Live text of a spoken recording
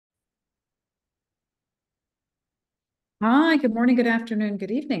Hi, good morning, good afternoon,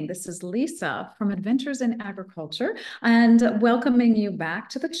 good evening. This is Lisa from Adventures in Agriculture and welcoming you back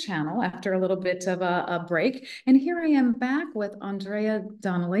to the channel after a little bit of a break. And here I am back with Andrea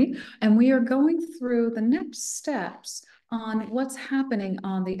Donnelly, and we are going through the next steps on what's happening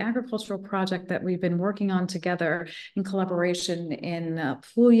on the agricultural project that we've been working on together in collaboration in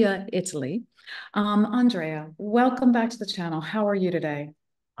Puglia, Italy. Andrea, welcome back to the channel. How are you today?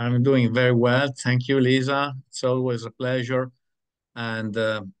 I'm doing very well. Thank you, Lisa. It's always a pleasure. And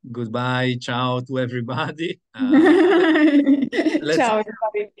goodbye, ciao to everybody. Let's Ciao,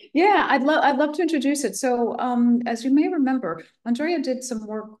 everybody. Yeah, I'd love to introduce it. So, as you may remember, Andrea did some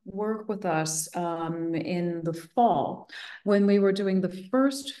work with us in the fall when we were doing the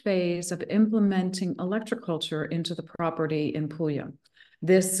first phase of implementing electroculture into the property in Puglia.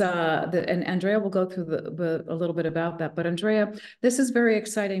 And Andrea will go through a little bit about that. But Andrea, this is very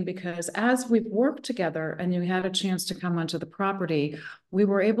exciting because as we've worked together and you had a chance to come onto the property, we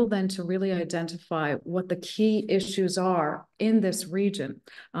were able then to really identify what the key issues are in this region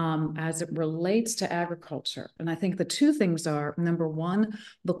as it relates to agriculture. And I think the two things are number one,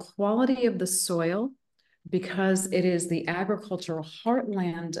 the quality of the soil, because it is the agricultural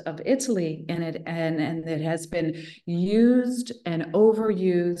heartland of Italy and it has been used and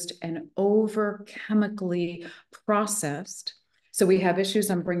overused and over chemically processed. So we have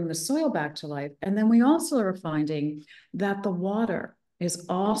issues on bringing the soil back to life. And then we also are finding that the water is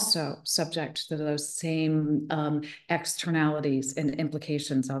also subject to those same externalities and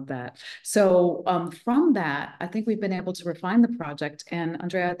implications of that. So from that, I think we've been able to refine the project. And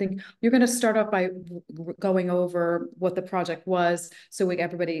Andrea, I think you're going to start off by going over what the project was so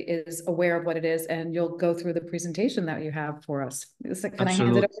everybody is aware of what it is, and you'll go through the presentation that you have for us. Can I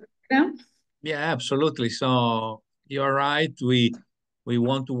hand it absolute. over now? Yeah, absolutely. So you're right. We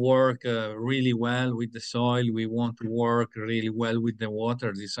want to work really well with the soil. We want to work really well with the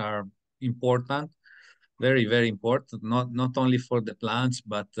water. These are important, very, very important, not only for the plants,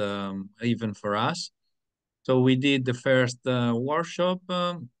 but even for us. So we did the first workshop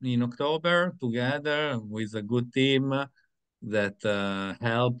in October together with a good team that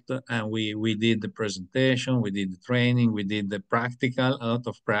helped, and we did the presentation, we did the training, we did the practical, a lot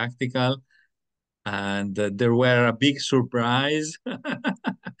of practical, and there were a big surprise.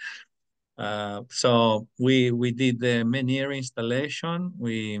 So we did the menhir installation.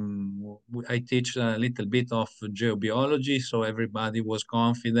 I teach a little bit of geobiology, so everybody was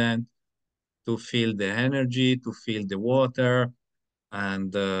confident to feel the energy, to feel the water,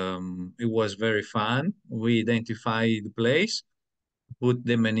 and it was very fun. We identified the place, put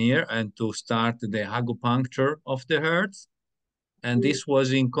the manure, and to start the acupuncture of the earth. And this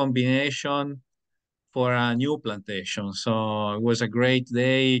was in combination for a new plantation. So it was a great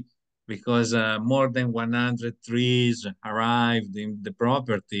day because more than 100 trees arrived in the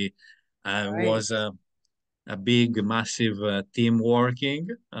property. It Right. was a big, massive team working.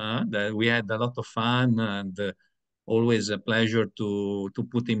 That we had a lot of fun and always a pleasure to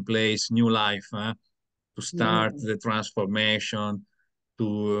put in place new life, to start Mm. the transformation,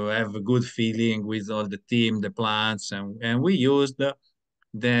 to have a good feeling with all the team, the plants, and we used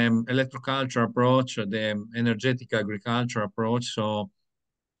the electroculture approach, the energetic agriculture approach. So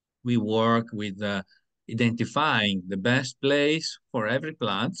we work with identifying the best place for every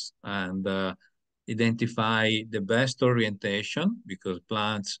plant and identify the best orientation because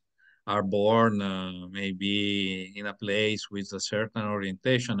plants are born maybe in a place with a certain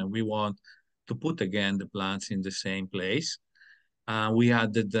orientation, and we want to put again the plants in the same place. We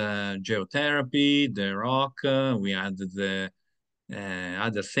added the geotherapy, the rock, we added the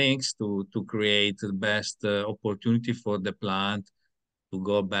other things to create the best opportunity for the plant to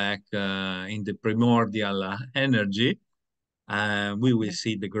go back in the primordial energy. We will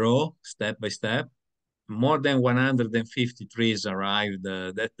see the growth step by step. More than 150 trees arrived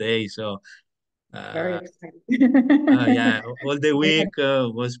that day. So, Very uh, exciting. yeah, all the week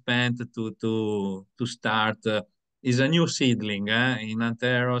was spent to start. Is a new seedling in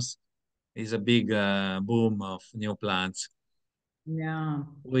Anteros. Is a big boom of new plants. Yeah.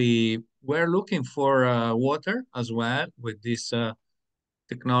 We were looking for water as well with this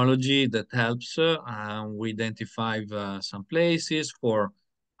technology that helps. We identify some places for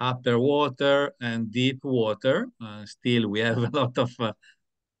upper water and deep water. Still, we have a lot of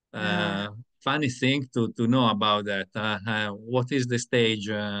Yeah. uh, funny thing to know about that. What is the stage,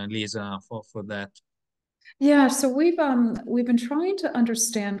 Lisa, for that? Yeah, so we've been trying to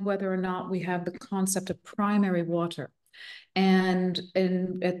understand whether or not we have the concept of primary water. And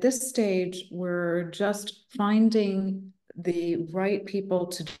at this stage, we're just finding the right people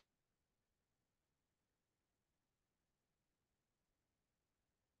to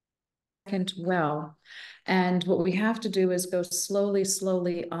second well. And what we have to do is go slowly,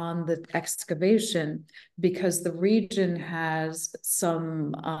 slowly on the excavation because the region has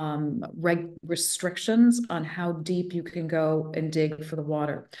some restrictions on how deep you can go and dig for the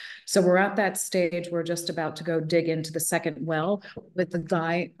water. So we're at that stage. We're just about to go dig into the second well with the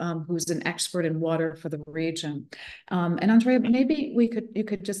guy who's an expert in water for the region. And Andrea, maybe you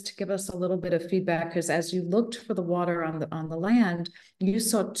could just give us a little bit of feedback because as you looked for the water on the land, you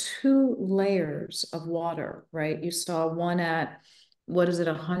saw two layers of water, right? You saw one at, what is it,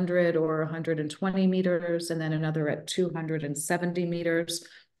 100 or 120 meters, and then another at 270 meters.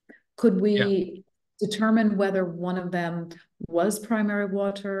 Could Yeah. we determine whether one of them was primary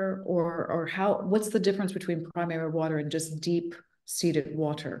water or how, what's the difference between primary water and just deep seated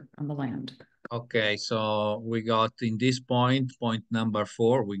water on the land? Okay, so we got in this point number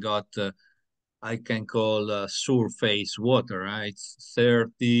 4, we got I can call surface water, right? It's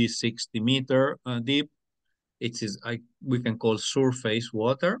 30, 60 meter deep. It is we can call surface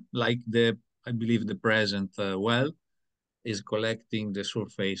water, like I believe the present well is collecting the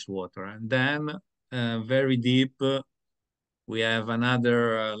surface water, and then very deep we have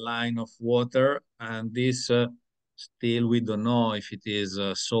another line of water, and this still we don't know if it is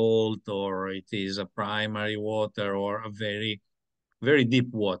salt or it is a primary water or a very deep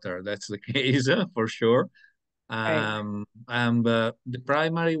water. That's the case for sure. Right, And the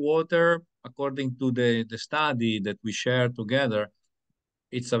primary water, according to the study that we share together,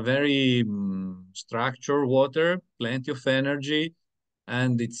 it's a very structured water, plenty of energy,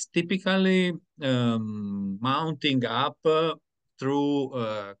 and it's typically mounting up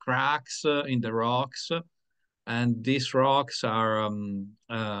through cracks in the rocks. And these rocks are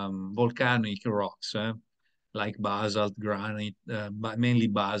volcanic rocks, like basalt, granite, but mainly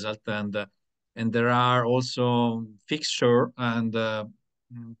basalt, and there are also fixture and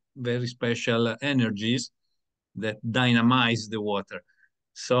very special energies that dynamize the water.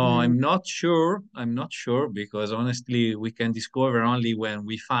 So mm, I'm not sure because honestly, we can discover only when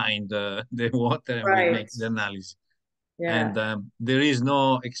we find the water and we make right, the analysis. And yeah, there is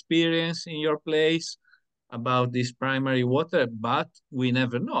no experience in your place about this primary water, but we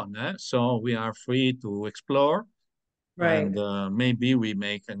never know. So we are free to explore and right. maybe we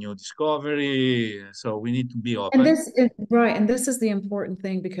make a new discovery. So we need to be And open. this is right, and this is the important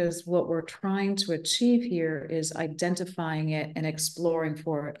thing because what we're trying to achieve here is identifying it and exploring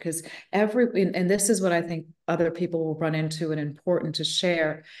for it. Because and this is what I think other people will run into and important to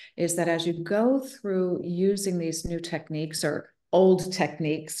share is that as you go through using these new techniques or old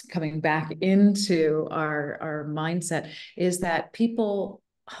techniques coming back into our mindset, is that people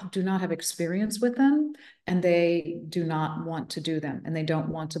do not have experience with them and they do not want to do them and they don't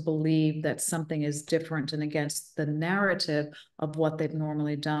want to believe that something is different and against the narrative of what they've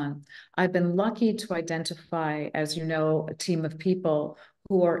normally done. I've been lucky to identify, as you know, a team of people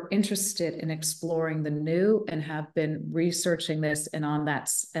who are interested in exploring the new and have been researching this and on that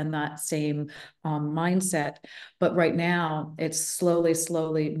same mindset. But right now, it's slowly,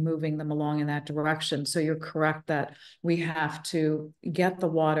 slowly moving them along in that direction. So you're correct that we have to get the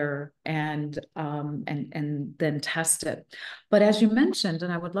water and then test it. But as you mentioned,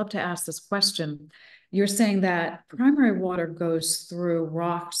 and I would love to ask this question, you're saying that primary water goes through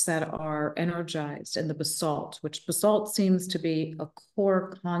rocks that are energized in the basalt, which basalt seems to be a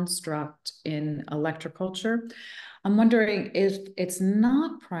core construct in electroculture. I'm wondering if it's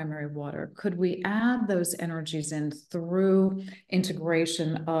not primary water, could we add those energies in through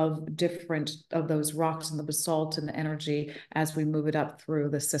integration of different of those rocks and the basalt and the energy as we move it up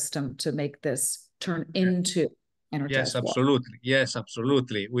through the system to make this turn into Yes, energized water? absolutely. Yes,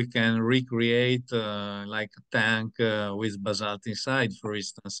 absolutely. We can recreate like a tank with basalt inside, for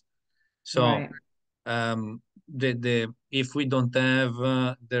instance. So Right. the if we don't have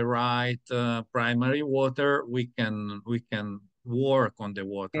the right primary water, we can work on the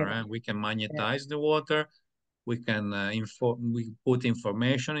water, Yeah. and we can Yeah. magnetize the water. We can we put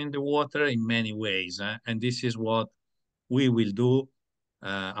information in the water in many ways, and this is what we will do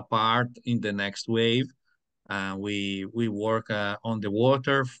apart in the next wave. We work on the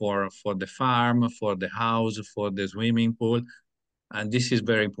water for the farm, for the house, for the swimming pool, and this is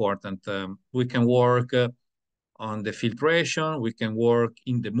very important. We can work on the filtration. We can work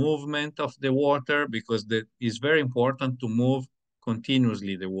in the movement of the water because that is very important to move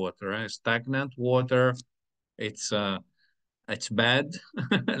continuously the water. Stagnant water, it's uh, it's bad.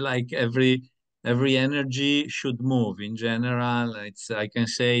 Like every energy should move in general. It's I can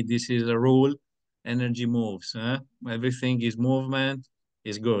say this is a rule. Energy moves. Everything is movement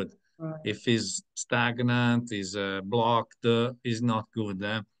is good. Right. If it's stagnant, is blocked, is not good.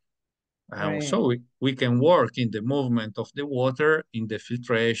 Right. So we can work in the movement of the water, in the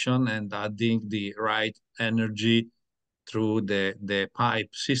filtration, and adding the right energy through the pipe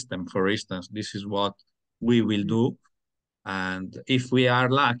system, for instance. This is what we will Mm. do. And if we are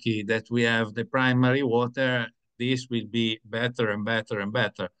lucky that we have the primary water, this will be better and better and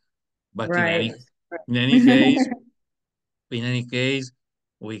better. But Right. in any case, in any case,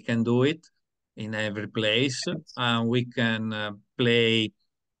 we can do it in every place, and we can play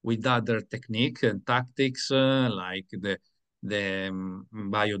with other technique and tactics like the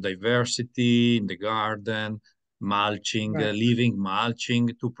biodiversity in the garden, mulching, Right. leaving mulching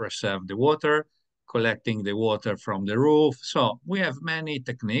to preserve the water, collecting the water from the roof. So we have many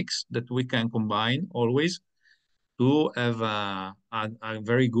techniques that we can combine always to have a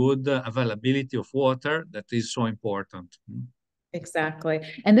very good availability of water that is so important. Exactly.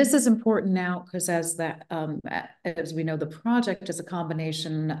 And this is important now because as we know, the project is a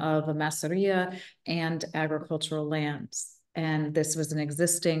combination of a masseria and agricultural lands. And this was an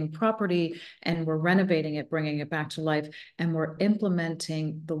existing property, and we're renovating it, bringing it back to life, and we're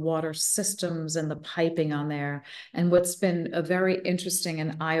implementing the water systems and the piping on there. And what's been a very interesting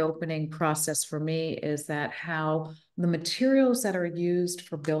and eye-opening process for me is that how the materials that are used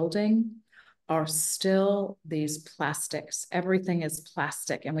for building are still these plastics. Everything is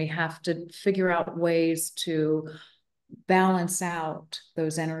plastic, and we have to figure out ways to balance out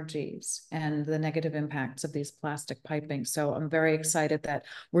those energies and the negative impacts of these plastic piping. So I'm very excited that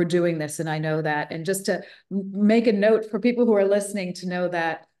we're doing this. And I know that, and just to make a note for people who are listening to know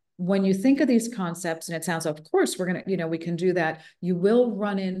that when you think of these concepts, and it sounds, of course, we're going to, we can do that, you will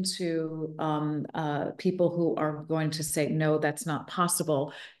run into people who are going to say, no, that's not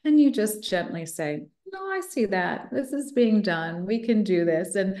possible. And you just gently say, no, I see that. This is being done. We can do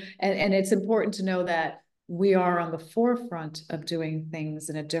this. And it's important to know that we are on the forefront of doing things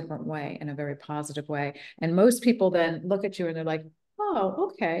in a different way, in a very positive way. And most people then look at you and they're like,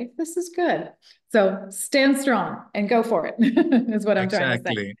 oh, okay, this is good. So stand strong and go for it, is what I'm trying to say.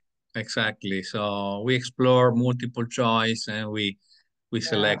 Exactly, exactly. So we explore multiple choice and we Yeah.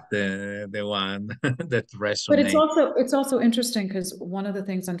 select the one that But it's resonates. also it's also interesting because one of the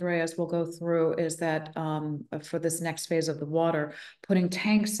things Andreas will go through is that for this next phase of the water, putting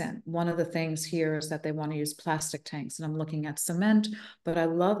tanks in. One of the things here is that they want to use plastic tanks, and I'm looking at cement, but I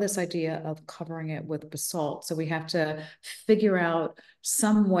love this idea of covering it with basalt. So we have to figure out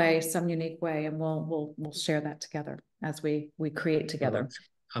some way, some unique way, and we'll share that together as we create together.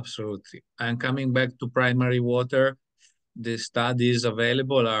 Absolutely, absolutely. And coming back to primary water, the studies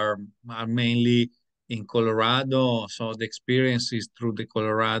available are mainly in Colorado. So the experience is through the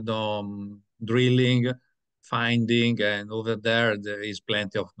Colorado drilling, finding, and over there is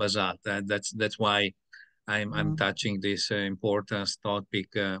plenty of basalt. That's why I'm Mm. touching this important topic.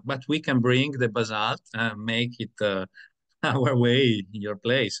 But we can bring the basalt and make it our way in your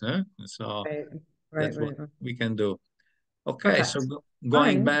place. Huh? So Right, that's what right. we can do. Okay, so Perfect. All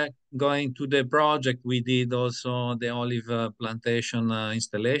going right. back, going to the project, we did also the olive plantation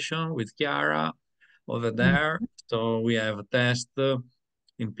installation with Chiara over there. Mhm. So we have a test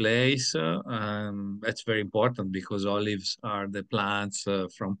in place. That's very important because olives are the plants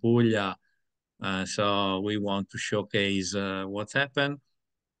from Puglia. So we want to showcase what's happened.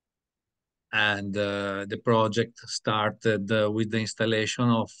 And the project started with the installation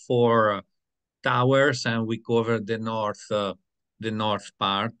of four towers, and we covered the north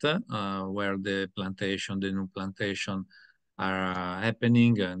part where the new plantation are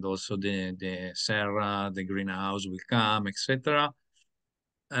happening, and also the serra, the greenhouse will come, etc.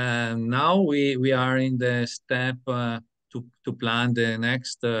 And now we are in the step to plan the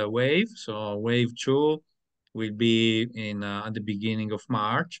next wave. So wave two will be in at the beginning of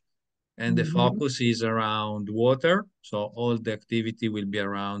March, and the Mhm. focus is around water. So all the activity will be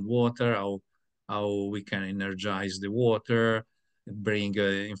around water, how we can energize the water, bring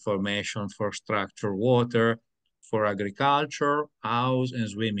information for structure water, for agriculture, house, and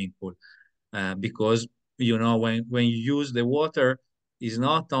swimming pool. Because when you use the water, is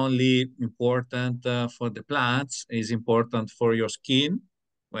not only important for the plants, is important for your skin.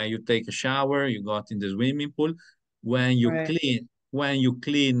 When you take a shower, you got in the swimming pool. When you Right.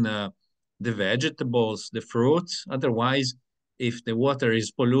 clean the vegetables, the fruits. Otherwise, if the water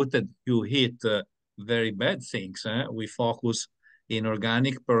is polluted, you hit very bad things. We focus in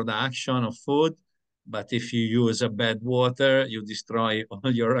organic production of food, but if you use a bad water, you destroy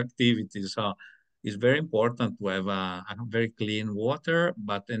all your activities. So it's very important to have a very clean water,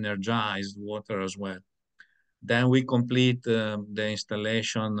 but energized water as well. Then we complete the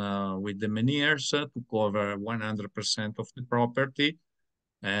installation with the menieres to cover 100% of the property.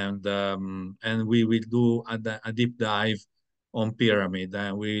 and we will do a deep dive on pyramid.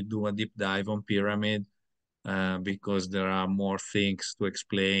 And we do a deep dive on pyramid because there are more things to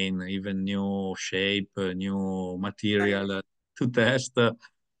explain, even new shape, new Right. material to test.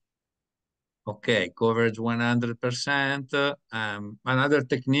 Okay, coverage 100%. Another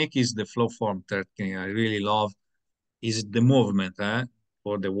technique is the flow form technique. I really love is the movement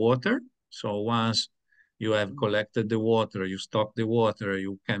for the water. So once you have collected the water, you stock the water,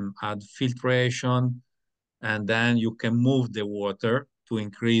 you can add filtration, and then you can move the water to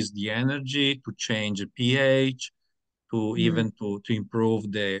increase the energy, to change the pH, to Mm, even to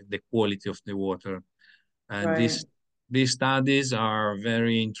improve the quality of the water. And right. these studies are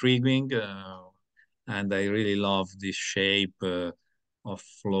very intriguing, and I really love this shape of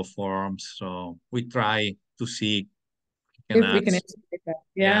flow forms. So we try to see if we can If we add. can integrate that.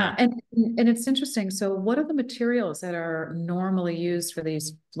 Yeah, Yeah. And it's interesting. So what are the materials that are normally used for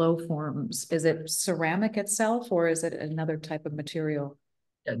these flow forms? Is it ceramic itself or is it another type of material?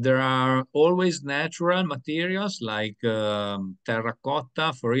 there are always natural materials like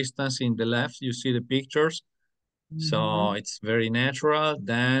terracotta, for instance, in the left, you see the pictures. So Mhm. it's very natural.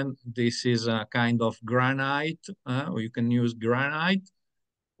 Then this is a kind of granite, or you can use granite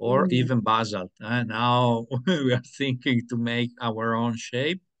or Mm, even basalt. Now we are thinking to make our own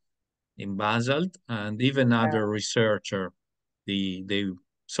shape in basalt, and even other researcher, they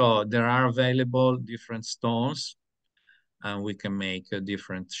so there are available different stones, and we can make a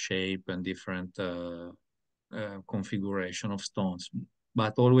different shape and different configuration of stones,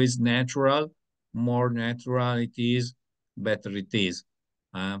 but always natural. More natural it is, better it is.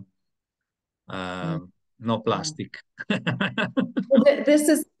 Uh, mm, no yeah. plastic. Well,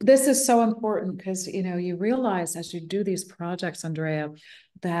 this is so important because you realize as you do these projects, Andrea,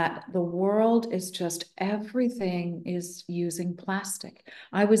 that the world is just everything is using plastic.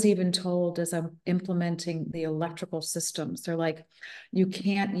 I was even told as I'm implementing the electrical systems, they're like, you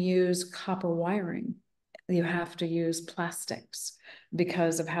can't use copper wiring. You have to use plastics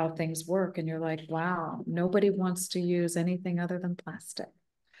because of how things work. And you're like, wow, nobody wants to use anything other than plastic.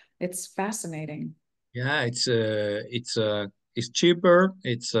 It's fascinating. Yeah, it's cheaper.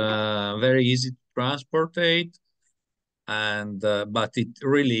 It's very easy to transportate, and but it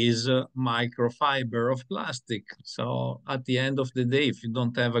really is a microfiber of plastic. So at the end of the day, if you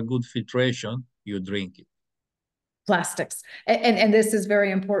don't have a good filtration, you drink it. Plastics. And this is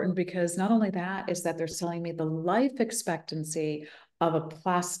very important because not only that is that they're telling me the life expectancy of a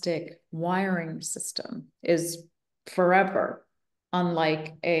plastic wiring system is forever,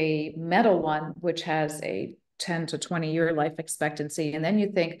 unlike a metal one, which has a 10 to 20-year life expectancy. And then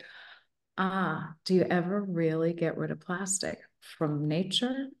you think, do you ever really get rid of plastic from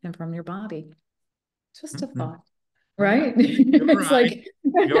nature and from your body? Just a Mhm. thought. Yeah, Right? you're It's right. like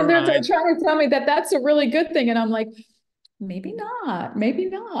You're they're right. trying to tell me that that's a really good thing. And I'm like, maybe not, maybe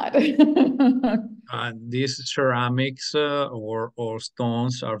not. These ceramics or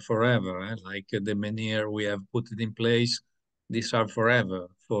stones are forever, like the veneer we have put it in place. These are forever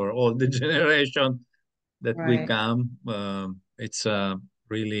for all the generation that we Right. come. It's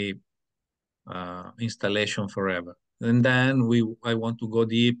really installation forever. And then I want to go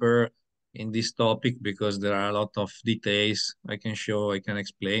deeper in this topic because there are a lot of details I can show, I can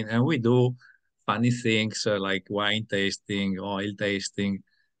explain, and we do funny things like wine tasting, oil tasting,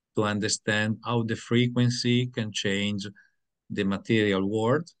 to understand how the frequency can change the material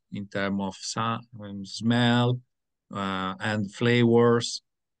world in terms of sound, smell, and flavors.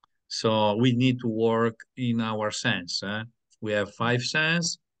 So we need to work in our sense. We have five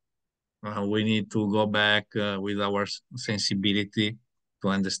sense. We need to go back with our sensibility to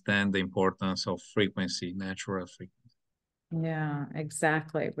understand the importance of frequency, natural frequency. Yeah,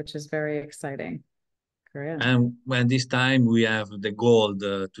 exactly, which is very exciting. Great. And when this time we have the gold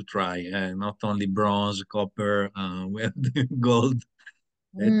to try, not only bronze, copper, we have the gold.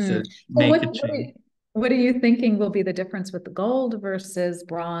 Let's So make a change. what are you thinking will be the difference with the gold versus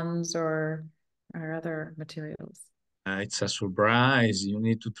bronze or other materials? It's a surprise. You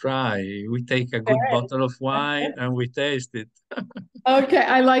need to try. We take a good Okay. bottle of wine and we taste it. Okay,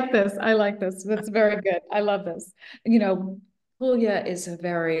 I like this. I like this. That's very good. I love this. Puglia is a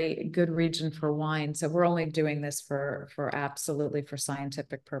very good region for wine. So we're only doing this for absolutely for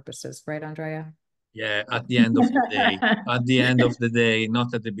scientific purposes, right, Andrea? Yeah, at the end of the day. At the end of the day,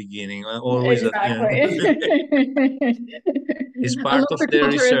 not at the beginning. Always at the end of the day. Exactly. It's part of the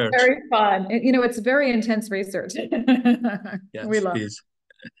Electroculture is research. very fun. It's very intense research. We Yes, it love it. is.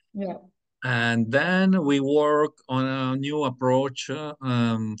 Yeah. And then we work on a new approach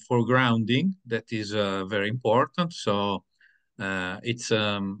for grounding that is very important. So It's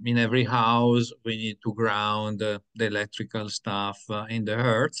in every house we need to ground the electrical stuff in the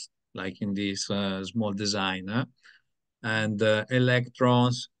earth, like in this small design, and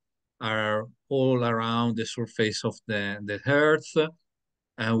electrons are all around the surface of the earth,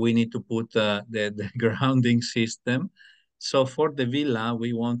 and we need to put the grounding system. So for the villa,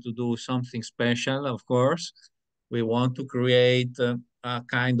 we want to do something special, of course. We want to create a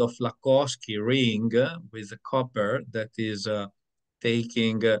kind of Lakowski ring with a copper that is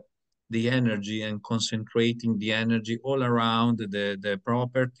taking the energy and concentrating the energy all around the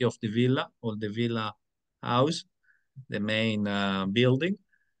property of the villa, or the villa house, the main building.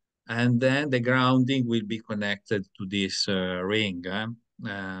 And then the grounding will be connected to this ring.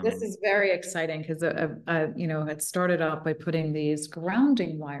 This is very exciting because it started out by putting these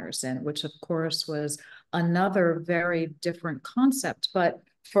grounding wires in, which of course was another very different concept. But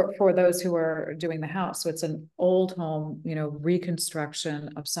for those who are doing the house, so it's an old home, reconstruction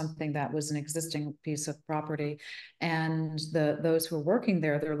of something that was an existing piece of property, and those who are working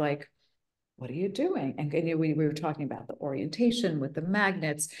there, they're like, what are you doing? And we were talking about the orientation with the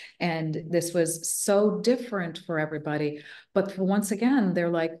magnets, and this was so different for everybody. But once again,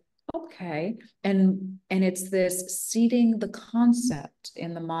 they're like, okay. And it's this seeding the concept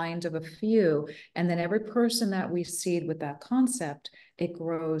in the mind of a few. And then every person that we seed with that concept, it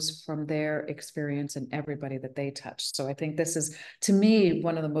grows from their experience and everybody that they touch. So I think this is, to me,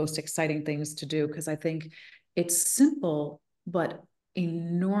 one of the most exciting things to do, because I think it's simple, but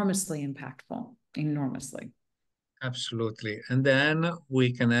enormously impactful, enormously. Absolutely. And then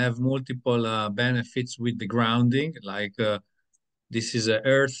we can have multiple benefits with the grounding, like this is a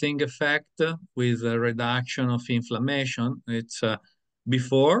earthing effect with a reduction of inflammation. It's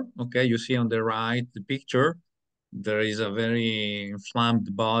before, okay, you see on the right, the picture, there is a very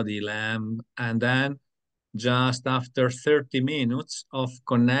inflamed body lamp. And then just after 30 minutes of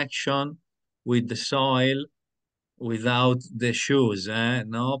connection with the soil, without the shoes,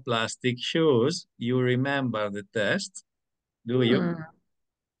 no plastic shoes. You remember the test, do you? Hmm.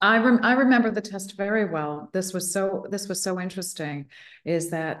 I remember the test very well. This was so interesting,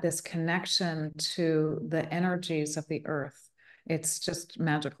 is that this connection to the energies of the earth. It's just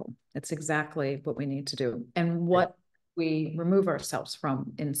magical. It's exactly what we need to do, and what we remove ourselves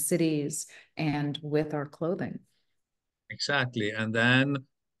from in cities and with our clothing. Exactly. And then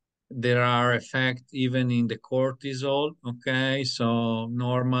there are effects even in the cortisol. Okay, so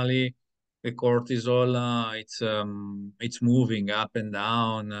normally the cortisol it's moving up and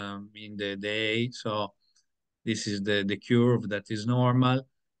down in the day. So this is the curve that is normal.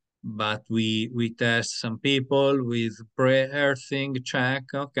 But we test some people with pre-earthing check.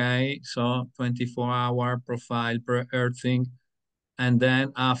 Okay, so 24-hour profile pre-earthing, and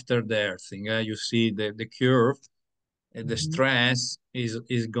then after the earthing, you see the curve. The Mhm. stress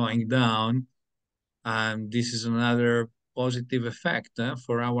is going down, and this is another positive effect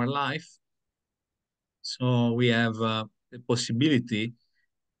for our life. So we have the possibility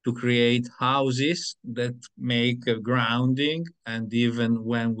to create houses that make grounding, and even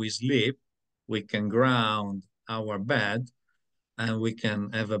when we sleep, we can ground our bed, and we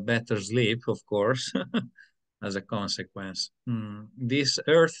can have a better sleep, of course, as a consequence. This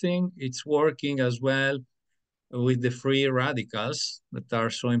earthing, it's working as well with the free radicals that are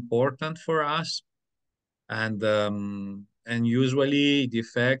so important for us. And usually the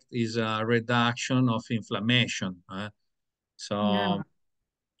effect is a reduction of inflammation. Yeah. So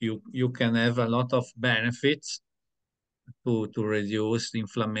you can have a lot of benefits to reduce the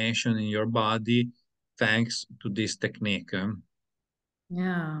inflammation in your body thanks to this technique.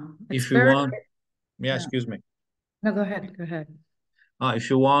 Yeah. It's If you very, want, yeah, yeah. excuse me. No, go ahead. Go ahead. If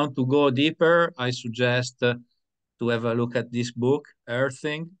you want to go deeper, I suggest to have a look at this book,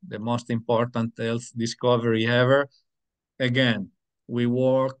 Earthing, the most important health discovery ever. Again, we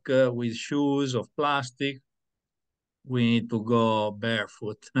work with shoes of plastic. We need to go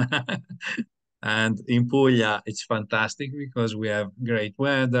barefoot. And in Puglia, it's fantastic because we have great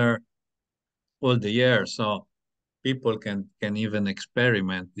weather all the year. So people can even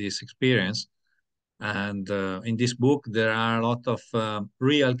experiment this experience. And in this book, there are a lot of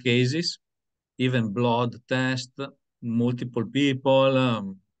real cases, even blood test, multiple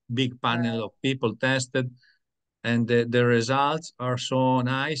people, big panel of people tested, and the results are so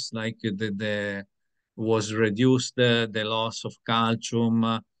nice. Like the was reduced the loss of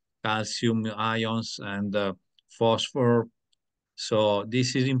calcium, calcium ions, and phosphor. So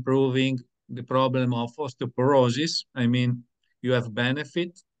this is improving the problem of osteoporosis. I mean, you have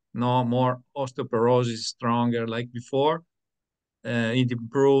benefit, no more osteoporosis stronger like before. It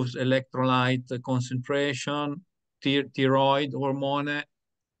improves electrolyte concentration. thyroid hormone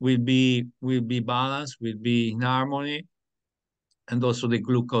will be balanced, will be in harmony, and also the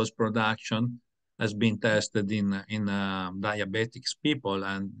glucose production has been tested in diabetics people,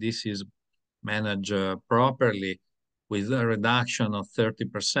 and this is managed properly with a reduction of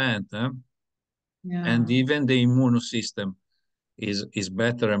 30%. And Yeah, even the immune system is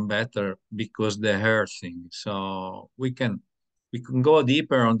better and better because the earthing. So we can go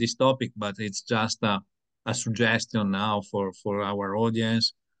deeper on this topic, but it's just a suggestion now for our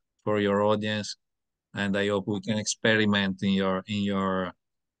audience, for your audience, and I hope we can experiment in your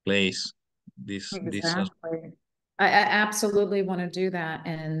place this as exactly. I absolutely want to do that.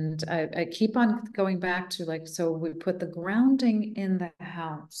 And I keep on going back to like, so we put the grounding in the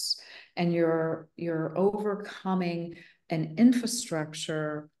house and you're overcoming an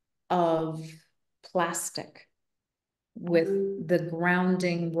infrastructure of plastic with the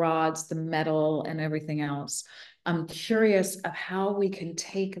grounding rods, the metal and everything else. I'm curious of how we can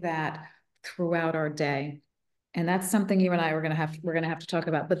take that throughout our day. And that's something you and I we're gonna have to talk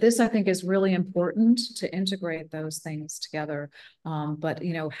about. But this, I think, is really important to integrate those things together. But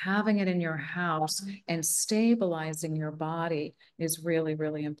you know, having it in your house and stabilizing your body is really,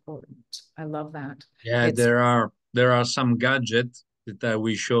 really important. I love that. yeah, It's there are some gadgets that I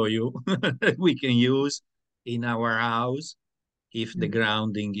will show you that we can use in our house if the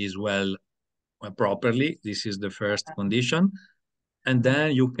grounding is properly. This is the first condition, and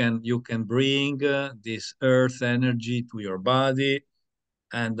then you can bring this earth energy to your body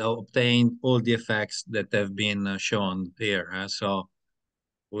and obtain all the effects that have been shown here. So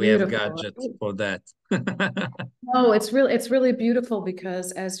we have beautiful. gadgets for that. No, it's really beautiful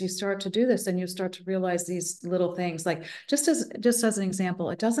because as you start to do this and you start to realize these little things, like just as an example,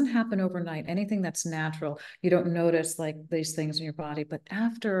 it doesn't happen overnight. Anything that's natural, you don't notice like these things in your body. But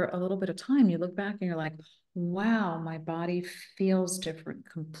after a little bit of time, you look back and you're like, wow, my body feels different,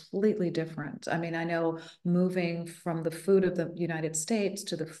 completely different. I mean, I know moving from the food of the United States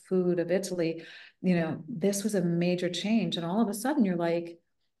to the food of Italy, you know, this was a major change. And all of a sudden you're like,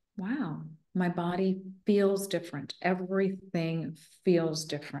 wow, my body feels different. Everything feels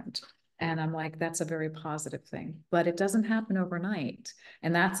different. And I'm like, that's a very positive thing, but it doesn't happen overnight.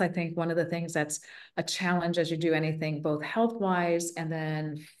 And that's, I think, one of the things that's a challenge as you do anything, both health wise, and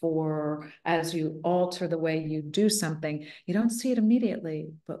then for as you alter the way you do something, you don't see it immediately,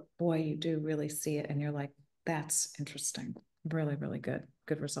 but boy, you do really see it. And you're like, that's interesting. Really, really good.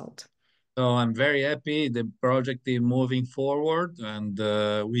 Good result. So I'm very happy the project is moving forward, and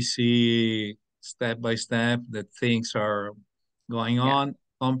we see step by step that things are going Yeah. on.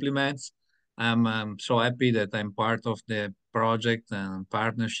 Compliments. I'm so happy that I'm part of the project and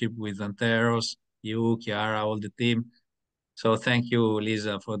partnership with Anteros, you, Chiara, all the team. So thank you,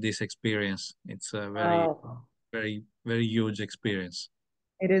 Lisa, for this experience. It's a Oh, very huge experience.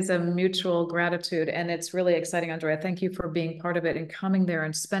 it is a mutual gratitude, and it's really exciting, Andrea. Thank you for being part of it and coming there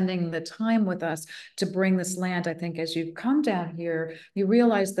and spending the time with us to bring this land. I think as you come down here, you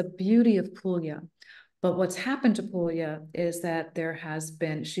realize the beauty of Puglia. But what's happened to Puglia is that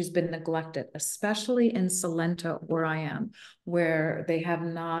she's been neglected, especially in Salento, where I am, where they have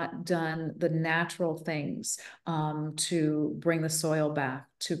not done the natural things to bring the soil back,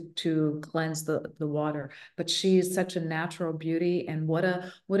 to cleanse the water. But she's such a natural beauty, and what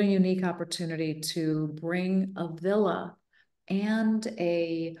a unique opportunity to bring a villa and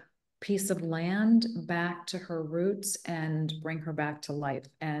a piece of land back to her roots and bring her back to life.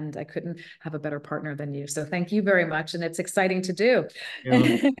 And I couldn't have a better partner than you. So thank you very much. And it's exciting to do.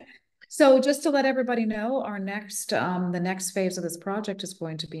 You So just to let everybody know, the next phase of this project is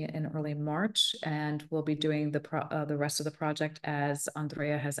going to be in early March, and we'll be doing the rest of the project as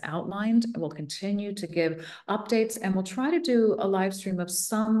Andrea has outlined. We'll continue to give updates, and we'll try to do a live stream of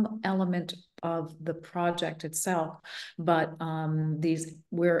some element of the project itself. But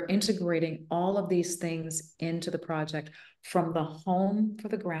we're integrating all of these things into the project, from the home for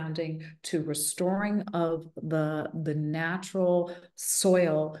the grounding to restoring of the natural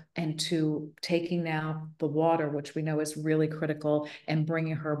soil, and to taking now the water, which we know is really critical, and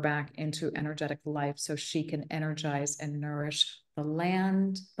bringing her back into energetic life so she can energize and nourish the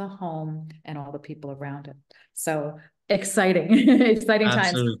land, the home, and all the people around it. So exciting, exciting times.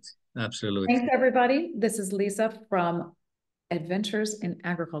 absolutely, absolutely. Thanks, everybody. This is Lisa from Adventures in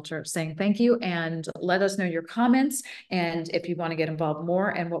Agriculture saying thank you, and let us know your comments. And if you want to get involved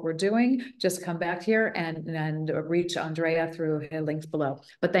more in what we're doing, just come back here and reach Andrea through her links below.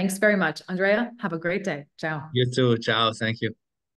 But thanks very much, Andrea. Have a great day. Ciao. You too. Ciao. Thank you.